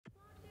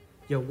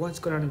Yo, what's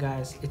going on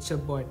guys, it's your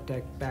boy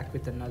Tech back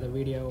with another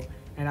video,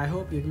 and I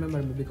hope you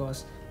remember me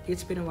because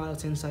it's been a while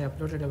since I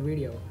uploaded a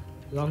video.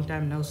 Long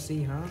time no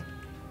see, huh?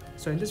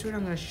 So in this video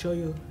I'm going to show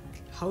you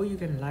how you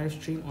can live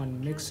stream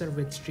on Mixer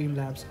with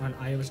Streamlabs on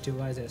iOS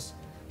devices.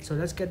 So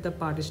let's get the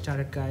party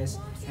started guys,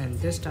 and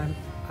this time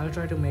I'll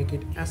try to make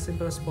it as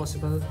simple as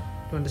possible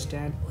to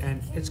understand,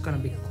 and it's gonna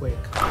be quick.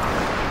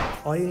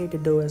 All you need to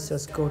do is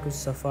just go to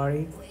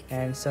Safari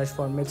and search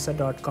for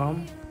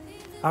mixer.com.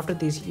 After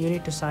this, you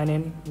need to sign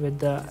in with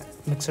the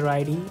Mixer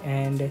ID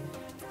and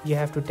you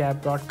have to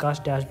tap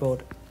Broadcast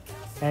Dashboard.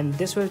 And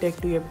this will take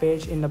to your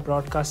page in the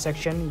broadcast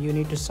section. You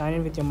need to sign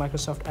in with your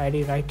Microsoft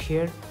ID right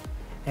here.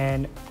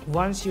 And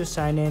once you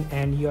sign in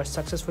and you are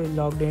successfully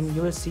logged in,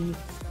 you will see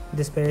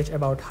this page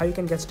about how you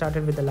can get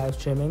started with the live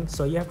streaming.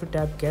 So you have to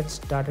tap Get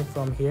Started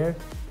from here,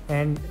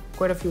 and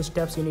quite a few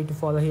steps you need to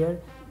follow here.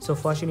 So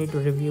first you need to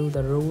review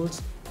the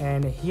rules,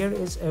 and here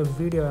is a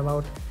video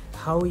about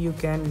how you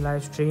can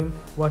live stream,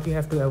 what you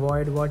have to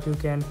avoid, what you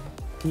can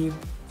keep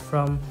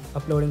from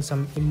uploading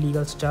some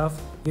illegal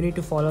stuff. You need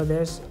to follow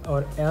this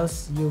or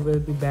else you will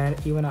be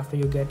banned even after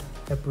you get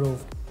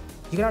approved.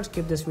 You cannot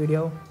skip this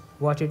video,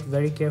 watch it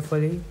very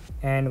carefully,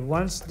 and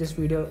once this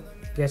video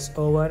gets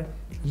over,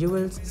 you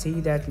will see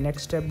that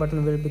next step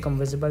button will become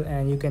visible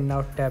and you can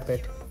now tap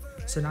it.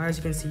 So now as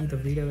you can see, the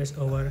video is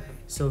over,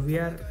 so we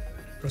are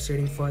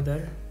proceeding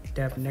further.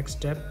 Tap next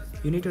step.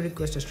 You need to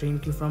request a stream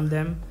key from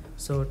them,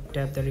 so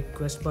tap the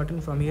request button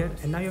from here,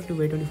 and now you have to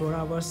wait 24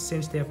 hours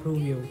since they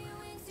approve you.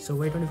 So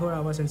wait 24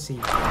 hours and see.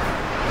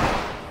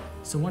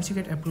 So once you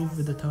get approved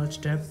with the third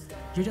step,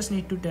 you just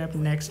need to tap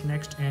next,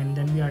 and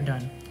then we are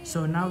done.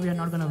 So now we are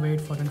not gonna wait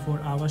for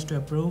 24 hours to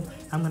approve.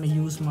 I'm gonna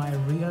use my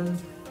real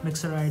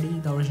Mixer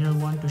ID, the original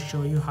one, to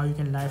show you how you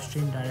can live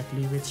stream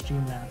directly with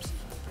Streamlabs.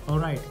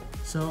 Alright,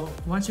 so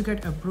once you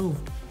get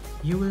approved,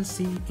 you will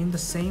see in the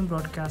same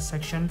broadcast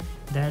section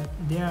that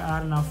there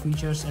are now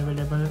features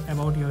available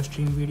about your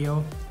stream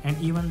video and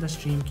even the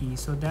stream key.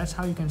 So that's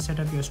how you can set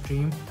up your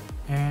stream,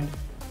 and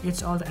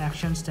it's all the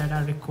actions that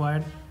are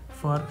required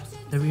for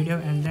the video,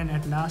 and then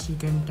at last you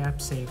can tap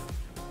save.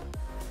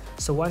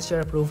 So once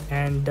you're approved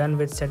and done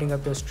with setting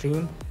up your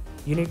stream,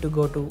 you need to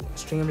go to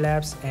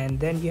Streamlabs, and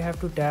then you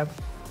have to tap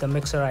the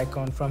Mixer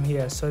icon from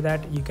here so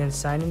that you can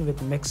sign in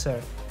with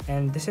Mixer.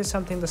 And this is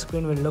something the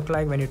screen will look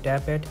like when you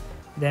tap it.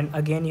 Then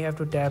again you have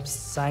to tap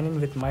sign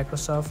in with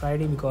Microsoft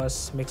ID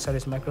because Mixer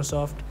is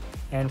Microsoft,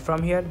 and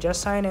from here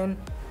just sign in.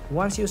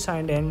 Once you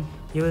signed in,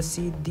 you will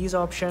see these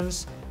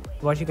options,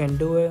 what you can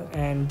do,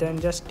 and then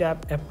just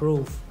tap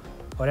approve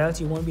or else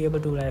you won't be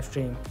able to live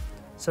stream.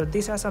 So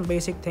these are some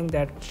basic things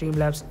that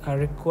Streamlabs are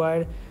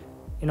required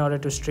in order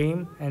to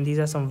stream, and these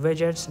are some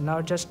widgets.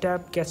 Now just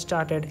tap get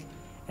started,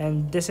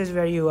 and this is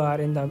where you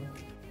are in the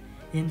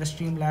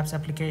Streamlabs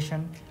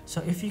application.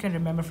 So if you can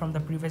remember from the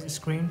previous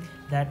screen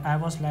that I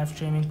was live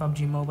streaming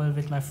PUBG Mobile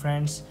with my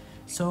friends,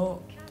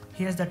 so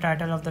here's the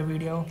title of the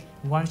video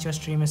once your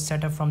stream is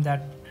set up from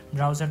that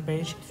browser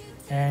page,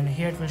 and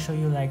here it will show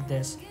you like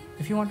this.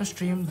 If you want to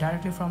stream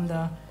directly from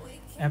the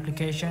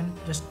application,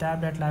 just tap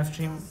that live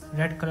stream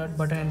red colored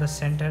button in the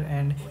center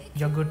and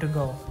you're good to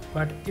go.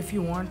 But if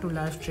you want to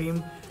live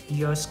stream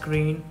your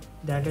screen,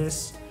 that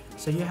is,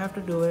 so you have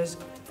to do is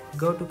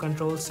go to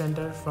control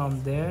center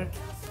from there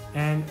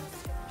and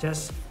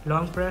just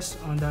long press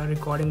on the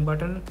recording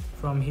button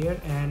from here,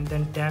 and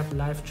then tap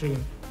live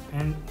stream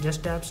and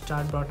just tap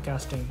start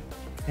broadcasting.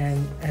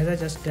 And as I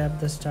just tap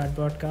the start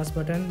broadcast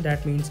button,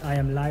 that means I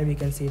am live. You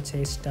can see it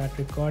says start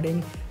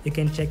recording. You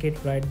can check it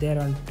right there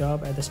on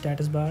top at the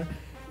status bar,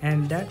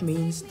 and that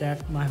means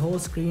that my whole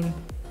screen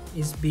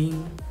is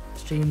being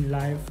streamed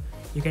live.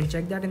 You can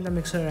check that in the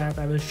Mixer app.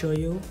 I will show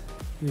you.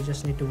 You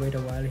just need to wait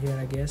a while here,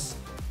 I guess.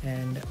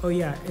 And oh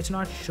yeah, it's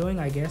not showing,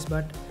 I guess,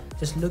 but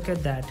just look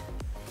at that.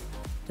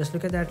 Just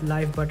look at that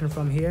live button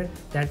from here.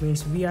 That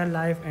means we are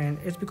live, and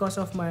it's because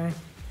of my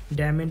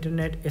damn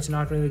internet. It's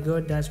not really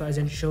good, that's why it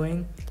isn't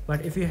showing.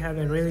 But if you have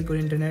a really good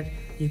internet,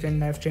 you can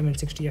live stream in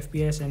 60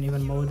 FPS and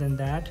even more than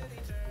that.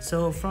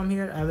 So from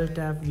here I will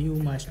tap view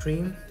my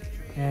stream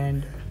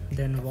and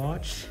then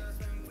watch,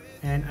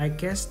 and I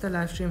guess the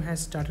live stream has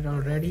started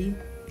already.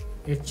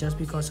 It's just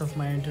because of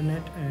my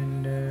internet.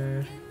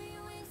 And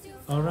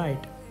all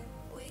right,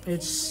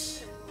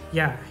 it's,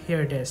 yeah,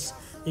 here it is.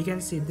 You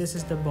can see this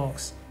is the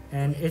box,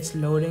 and it's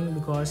loading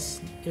because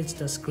it's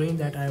the screen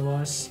that I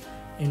was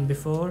in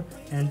before,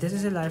 and this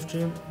is a live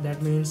stream.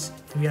 That means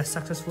we are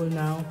successful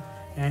now,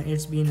 and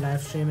it's been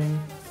live streaming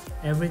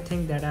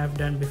everything that I've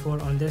done before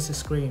on this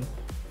screen.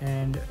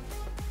 And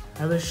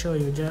I will show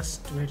you,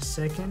 just wait a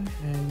second.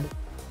 And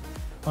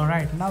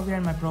alright, now we are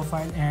in my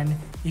profile, and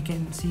you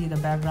can see the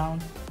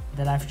background.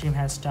 The live stream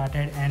has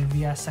started and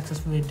we are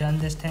successfully done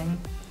this thing.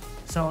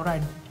 So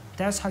alright,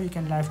 that's how you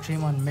can live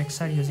stream on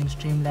Mixer using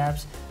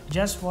Streamlabs.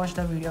 Just watch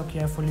the video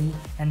carefully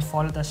and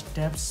follow the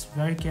steps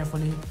very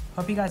carefully.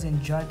 Hope you guys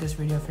enjoyed this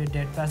video. If you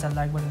did, press that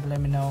like button to let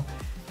me know.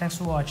 Thanks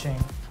for watching.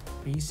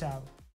 Peace out.